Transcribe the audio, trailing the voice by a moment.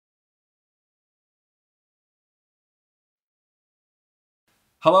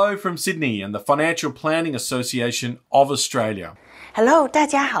Hello from Sydney and the Financial Planning Association of Australia. Hello, 大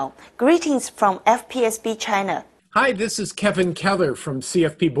家好. Greetings from FPSB China. Hi, this is Kevin Keller from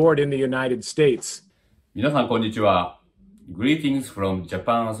CFP Board in the United States. 皆さんこんにちは. Greetings from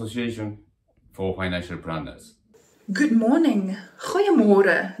Japan Association for Financial Planners. Good morning.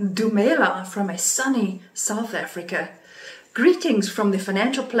 Goeiemorgen. Dumela from a sunny South Africa. Greetings from the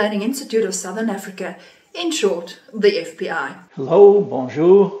Financial Planning Institute of Southern Africa, in short, the FPI. Hello,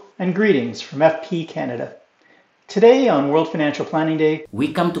 bonjour, and greetings from FP Canada. Today on World Financial Planning Day,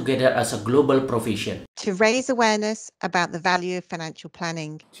 we come together as a global profession to raise awareness about the value of financial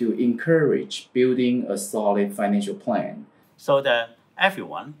planning, to encourage building a solid financial plan, so that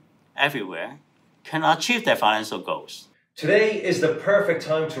everyone, everywhere, can achieve their financial goals. Today is the perfect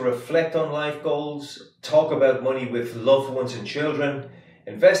time to reflect on life goals, talk about money with loved ones and children,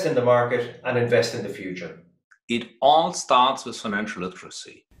 invest in the market, and invest in the future. It all starts with financial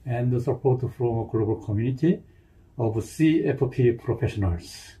literacy. And the support from a global community of CFP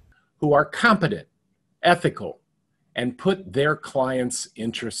professionals who are competent, ethical, and put their clients'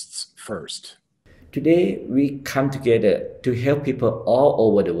 interests first. Today, we come together to help people all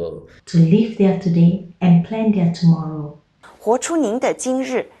over the world to live their today and plan their tomorrow. 活出您的今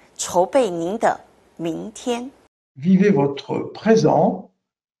日，筹备您的明天。Vivez votre présent,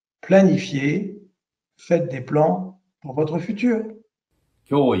 planifiez, faites des plans pour votre futur.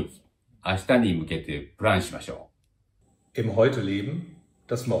 今日生き、明日に向けてプランしましょう。Im Heute leben,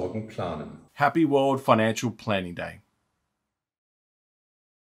 das Morgen planen. Happy World Financial Planning Day.